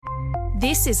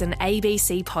This is an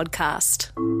ABC podcast.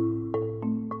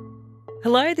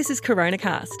 Hello, this is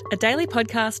CoronaCast, a daily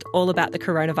podcast all about the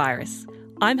coronavirus.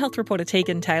 I'm health reporter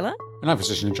Tegan Taylor. And I'm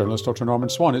physician and journalist Dr. Norman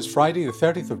Swan. It's Friday, the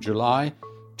 30th of July,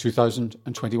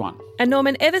 2021. And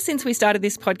Norman, ever since we started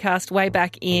this podcast way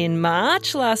back in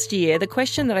March last year, the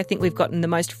question that I think we've gotten the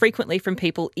most frequently from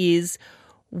people is,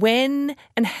 when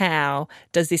and how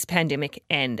does this pandemic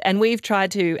end? And we've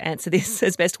tried to answer this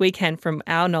as best we can from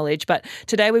our knowledge. But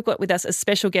today we've got with us a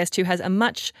special guest who has a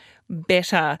much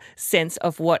better sense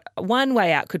of what one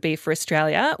way out could be for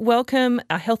Australia. Welcome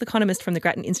our health economist from the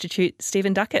Grattan Institute,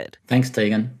 Stephen Duckett. Thanks,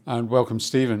 Tegan. And welcome,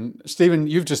 Stephen. Stephen,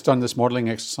 you've just done this modelling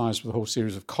exercise with a whole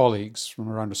series of colleagues from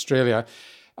around Australia.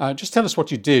 Just tell us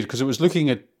what you did, because it was looking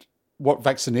at what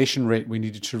vaccination rate we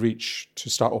needed to reach to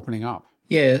start opening up.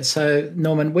 Yeah, so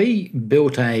Norman, we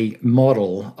built a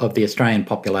model of the Australian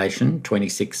population,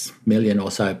 26 million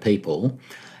or so people,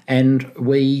 and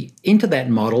we, into that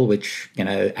model, which,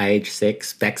 age,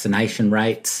 sex, vaccination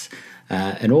rates,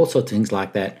 and all sorts of things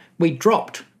like that, we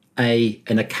dropped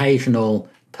an occasional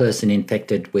person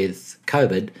infected with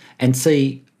COVID and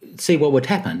see what would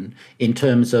happen in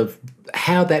terms of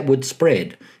how that would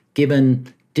spread,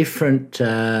 given different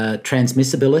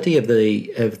transmissibility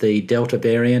of the Delta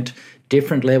variant,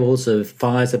 different levels of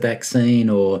Pfizer vaccine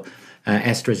or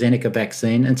AstraZeneca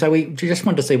vaccine. And so we just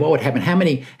wanted to see what would happen. How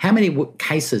many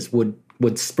cases would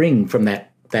spring from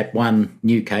that one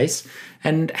new case,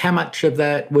 and how much of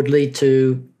that would lead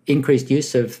to increased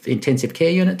use of intensive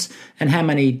care units, and how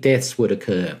many deaths would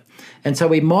occur. And so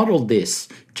we modelled this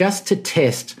just to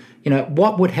test,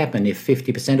 what would happen if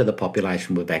 50% of the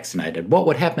population were vaccinated? What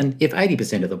would happen if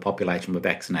 80% of the population were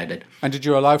vaccinated? And did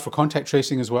you allow for contact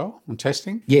tracing as well and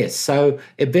testing? Yes. So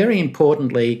very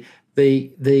importantly,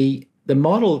 the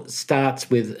model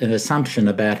starts with an assumption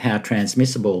about how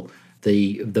transmissible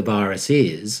the virus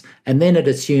is, and then it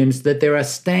assumes that there are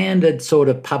standard sort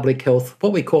of public health,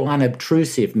 what we call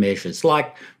unobtrusive measures,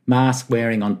 like mask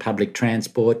wearing on public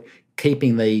transport,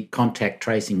 keeping the contact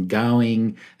tracing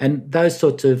going, and those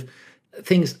sorts of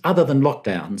things other than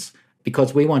lockdowns,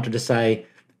 because we wanted to say,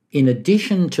 in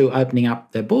addition to opening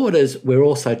up the borders, we're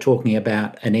also talking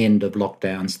about an end of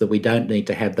lockdowns, that we don't need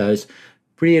to have those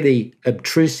really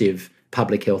obtrusive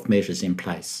public health measures in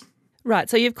place. Right,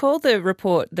 so you've called the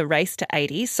report the race to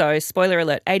 80. So spoiler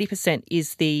alert, 80%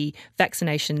 is the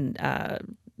vaccination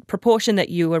proportion that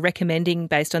you were recommending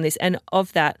based on this. And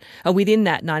of that, within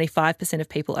that, 95% of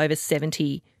people over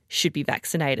 70 should be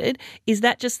vaccinated. Is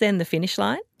that just then the finish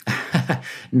line?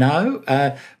 No,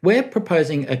 we're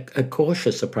proposing a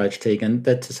cautious approach, Tegan,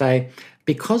 that to say,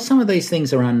 because some of these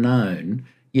things are unknown,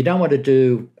 you don't want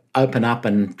to open up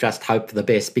and just hope for the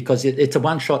best, because it's a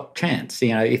one-shot chance.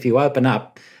 If you open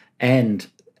up and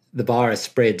the virus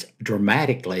spreads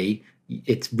dramatically,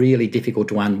 it's really difficult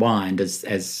to unwind,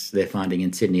 as they're finding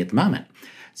in Sydney at the moment.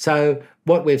 So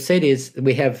what we've said is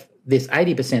we have this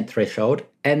 80% threshold,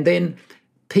 and then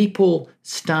people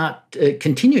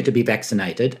continue to be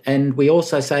vaccinated. And we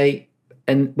also say,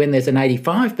 and when there's an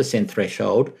 85%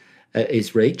 threshold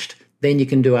is reached, then you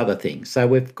can do other things. So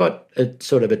we've got a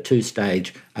sort of a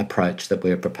two-stage approach that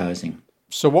we're proposing.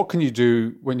 So what can you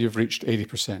do when you've reached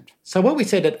 80%? So what we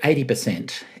said at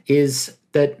 80% is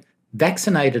that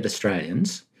vaccinated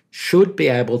Australians should be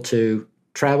able to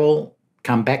travel,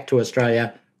 come back to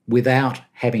Australia without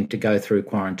having to go through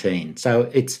quarantine. So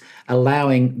it's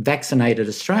allowing vaccinated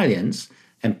Australians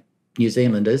and New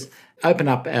Zealanders open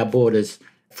up our borders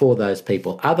for those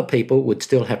people. Other people would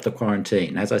still have to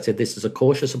quarantine. As I said, this is a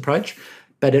cautious approach,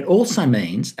 but it also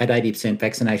means at 80%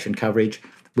 vaccination coverage,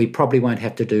 we probably won't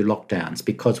have to do lockdowns,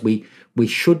 because we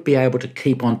should be able to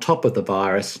keep on top of the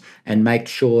virus and make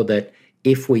sure that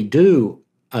if we do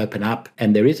open up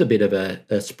and there is a bit of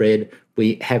a spread,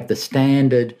 we have the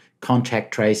standard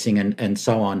contact tracing and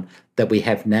so on that we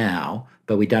have now,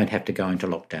 but we don't have to go into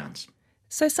lockdowns.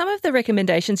 So some of the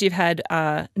recommendations you've had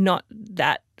are not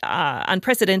that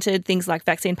unprecedented, things like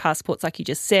vaccine passports, like you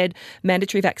just said,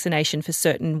 mandatory vaccination for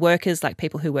certain workers, like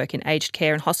people who work in aged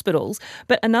care and hospitals.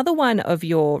 But another one of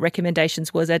your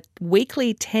recommendations was a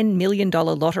weekly $10 million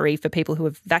lottery for people who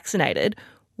are vaccinated.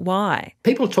 Why?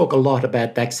 People talk a lot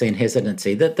about vaccine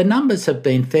hesitancy. The numbers have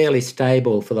been fairly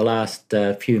stable for the last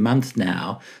few months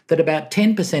now, that about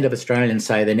 10% of Australians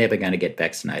say they're never going to get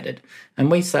vaccinated.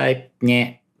 And we say,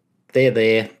 yeah, they're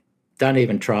there. Don't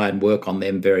even try and work on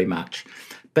them very much.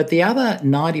 But the other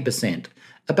 90%,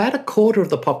 about a quarter of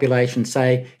the population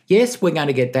say, yes, we're going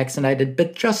to get vaccinated,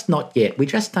 but just not yet. We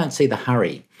just don't see the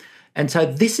hurry. And so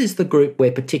this is the group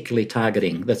we're particularly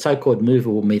targeting, the so-called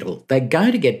movable middle. They're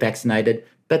going to get vaccinated,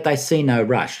 but they see no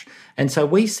rush. And so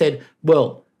we said,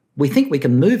 well, we think we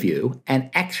can move you and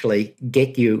actually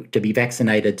get you to be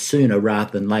vaccinated sooner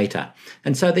rather than later.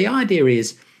 And so the idea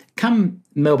is, come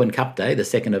Melbourne Cup Day, the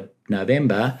 2nd of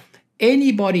November,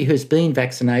 anybody who's been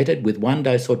vaccinated with 1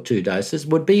 dose or 2 doses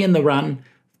would be in the run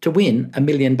to win $1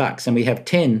 million. And we have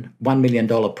 10 $1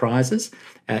 million prizes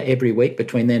every week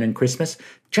between then and Christmas,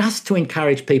 just to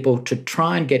encourage people to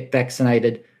try and get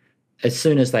vaccinated as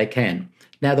soon as they can.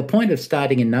 Now, the point of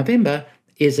starting in November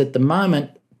is, at the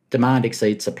moment, demand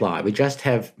exceeds supply. We just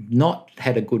have not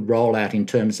had a good rollout in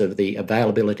terms of the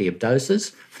availability of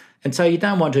doses. And so you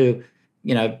don't want to,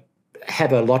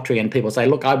 have a lottery and people say,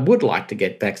 look, I would like to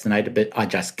get vaccinated, but I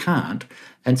just can't.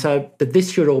 And so, but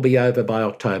this should all be over by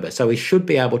October. So we should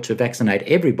be able to vaccinate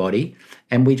everybody,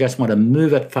 and we just want to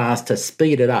move it fast to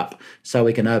speed it up so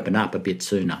we can open up a bit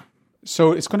sooner.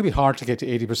 So it's going to be hard to get to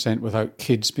 80% without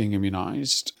kids being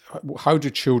immunised. How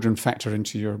do children factor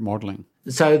into your modelling?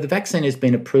 So the vaccine has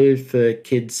been approved for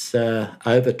kids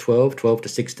over 12 to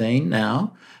 16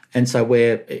 now. And so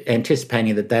we're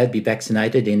anticipating that they'd be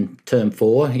vaccinated in term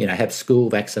 4, have school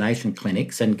vaccination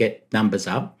clinics and get numbers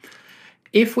up.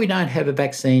 If we don't have a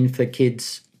vaccine for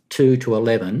kids 2 to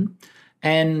 11,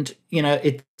 and,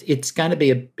 it's going to be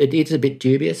it is a bit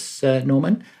dubious,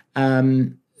 Norman.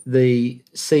 The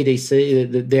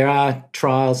CDC, there are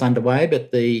trials underway,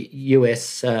 but the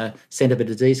US Centre for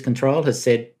Disease Control has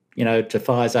said, to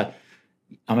Pfizer,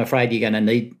 I'm afraid you're going to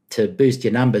need to boost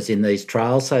your numbers in these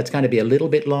trials. So it's going to be a little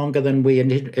bit longer than we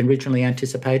originally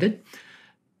anticipated.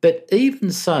 But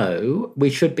even so, we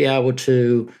should be able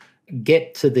to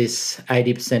get to this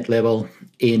 80% level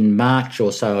in March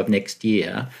or so of next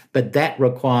year. But that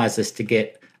requires us to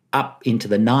get up into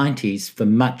the 90s for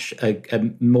much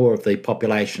more of the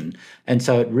population. And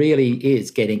so it really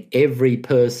is getting every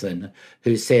person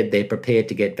who said they're prepared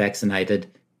to get vaccinated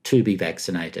to be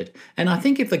vaccinated. And I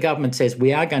think if the government says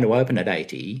we are going to open at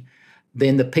 80,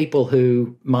 then the people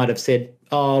who might have said,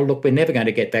 oh, look, we're never going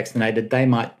to get vaccinated, they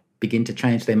might begin to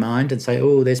change their mind and say,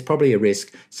 oh, there's probably a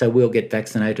risk, so we'll get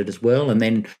vaccinated as well. And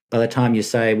then by the time you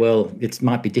say, well, it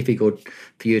might be difficult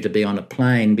for you to be on a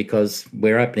plane because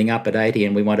we're opening up at 80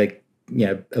 and we want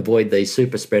to avoid these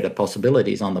super spreader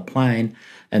possibilities on the plane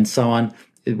and so on,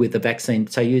 with the vaccine,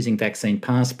 so using vaccine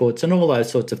passports and all those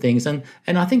sorts of things. And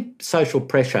I think social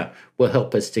pressure will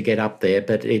help us to get up there,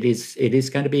 but it is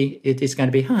going to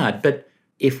be hard. But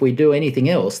if we do anything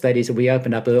else, that is, if we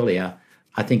open up earlier,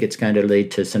 I think it's going to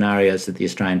lead to scenarios that the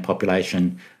Australian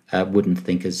population wouldn't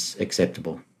think is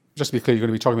acceptable. Just to be clear, you're going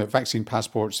to be talking about vaccine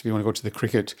passports if you want to go to the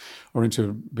cricket or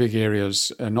into big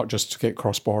areas, not just to get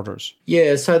cross borders.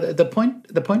 Yeah, so the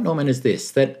point, Norman, is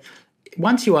this, that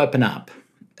once you open up,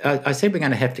 I said we're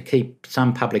going to have to keep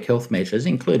some public health measures,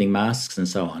 including masks and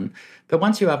so on. But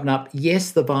once you open up,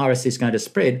 yes, the virus is going to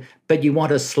spread, but you want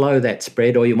to slow that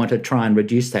spread, or you want to try and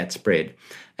reduce that spread.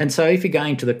 And so if you're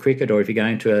going to the cricket, or if you're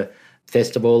going to a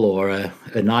festival or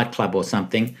a nightclub or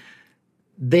something,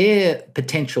 they're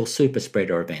potential super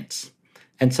spreader events.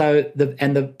 And so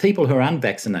the people who are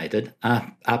unvaccinated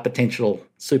are potential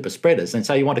super spreaders. And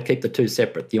so you want to keep the two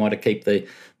separate. You want to keep the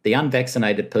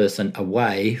unvaccinated person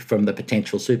away from the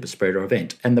potential super spreader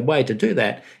event. And the way to do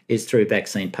that is through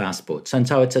vaccine passports. And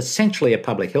so it's essentially a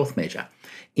public health measure.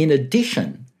 In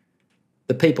addition,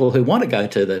 the people who want to go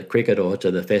to the cricket or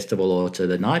to the festival or to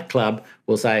the nightclub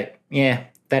will say, yeah,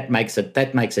 that makes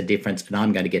a difference, and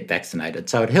I'm going to get vaccinated.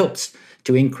 So it helps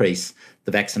to increase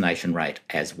the vaccination rate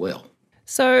as well.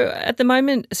 So at the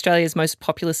moment, Australia's most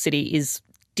populous city is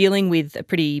dealing with a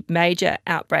pretty major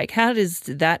outbreak. How does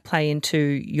that play into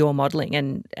your modelling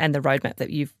and the roadmap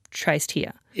that you've traced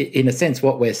here? In a sense,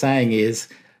 what we're saying is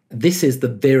this is the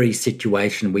very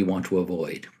situation we want to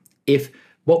avoid. If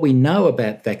what we know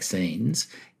about vaccines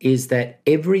is that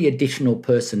every additional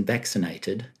person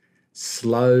vaccinated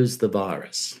slows the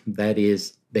virus. That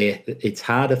is, it's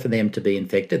harder for them to be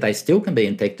infected. They still can be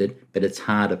infected, but it's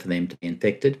harder for them to be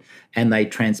infected, and they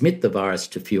transmit the virus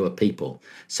to fewer people.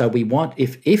 So we want,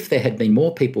 if there had been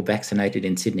more people vaccinated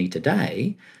in Sydney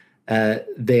today,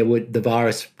 the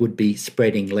virus would be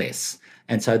spreading less.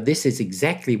 And so this is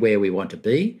exactly where we want to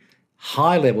be.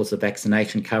 High levels of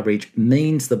vaccination coverage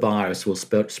means the virus will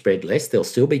spread less. There'll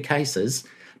still be cases,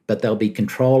 but they'll be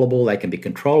controllable. They can be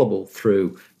controllable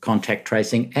through contact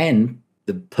tracing, and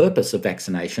the purpose of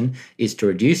vaccination is to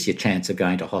reduce your chance of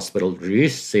going to hospital,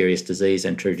 reduce serious disease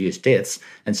and to reduce deaths,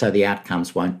 and so the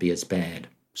outcomes won't be as bad.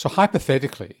 So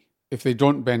hypothetically, if they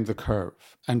don't bend the curve,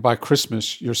 and by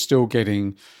Christmas you're still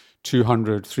getting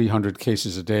 200, 300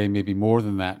 cases a day, maybe more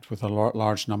than that, with a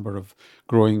large number of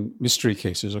growing mystery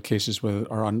cases or cases that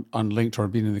are unlinked or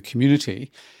been in the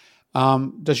community,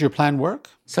 does your plan work?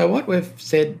 So what we've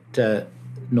said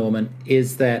Norman,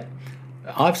 is that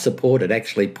I've supported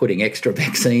actually putting extra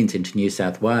vaccines into New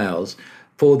South Wales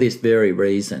for this very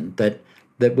reason, that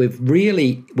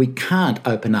we can't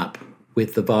open up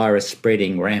with the virus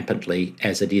spreading rampantly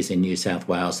as it is in New South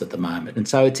Wales at the moment. And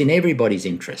so it's in everybody's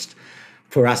interest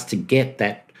for us to get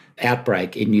that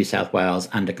outbreak in New South Wales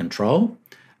under control.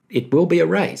 It will be a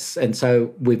race. And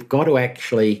so we've got to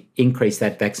actually increase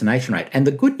that vaccination rate. And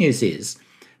the good news is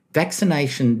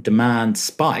vaccination demand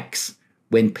spikes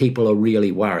when people are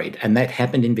really worried. And that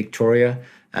happened in Victoria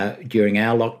during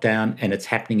our lockdown, and it's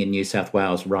happening in New South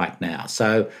Wales right now.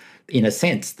 So in a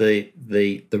sense, the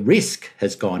risk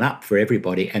has gone up for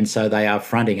everybody, and so they are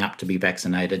fronting up to be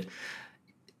vaccinated.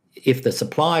 If the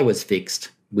supply was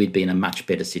fixed, we'd be in a much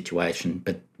better situation,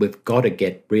 but we've got to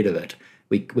get rid of it.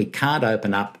 We can't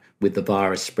open up with the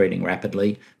virus spreading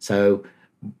rapidly, so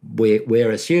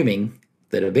we're assuming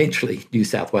that eventually New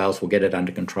South Wales will get it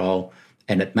under control,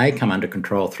 and it may come under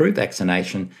control through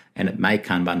vaccination, and it may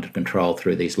come under control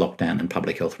through these lockdown and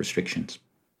public health restrictions.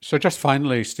 So just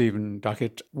finally, Stephen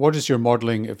Duckett, what is your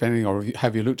modelling, if anything, or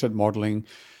have you looked at modelling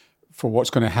for what's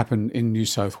going to happen in New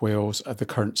South Wales at the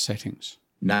current settings?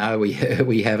 No, we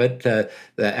haven't.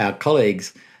 Our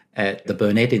colleagues at the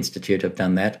Burnet Institute have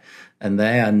done that, and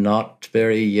they are not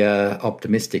very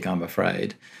optimistic, I'm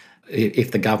afraid.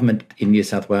 If the government in New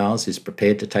South Wales is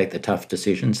prepared to take the tough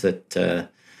decisions that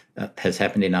has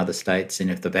happened in other states,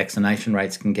 and if the vaccination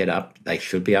rates can get up, they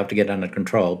should be able to get it under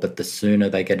control. But the sooner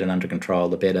they get it under control,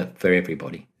 the better for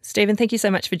everybody. Stephen, thank you so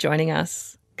much for joining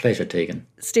us. Pleasure, Tegan.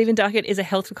 Stephen Duckett is a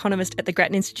health economist at the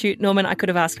Grattan Institute. Norman, I could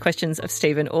have asked questions of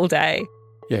Stephen all day.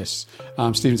 Yes.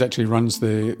 Stephen actually runs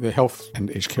the health and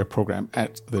aged care program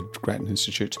at the Grattan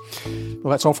Institute.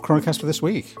 Well, that's all for Coronacast for this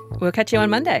week. We'll catch you on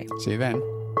Monday. See you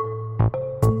then.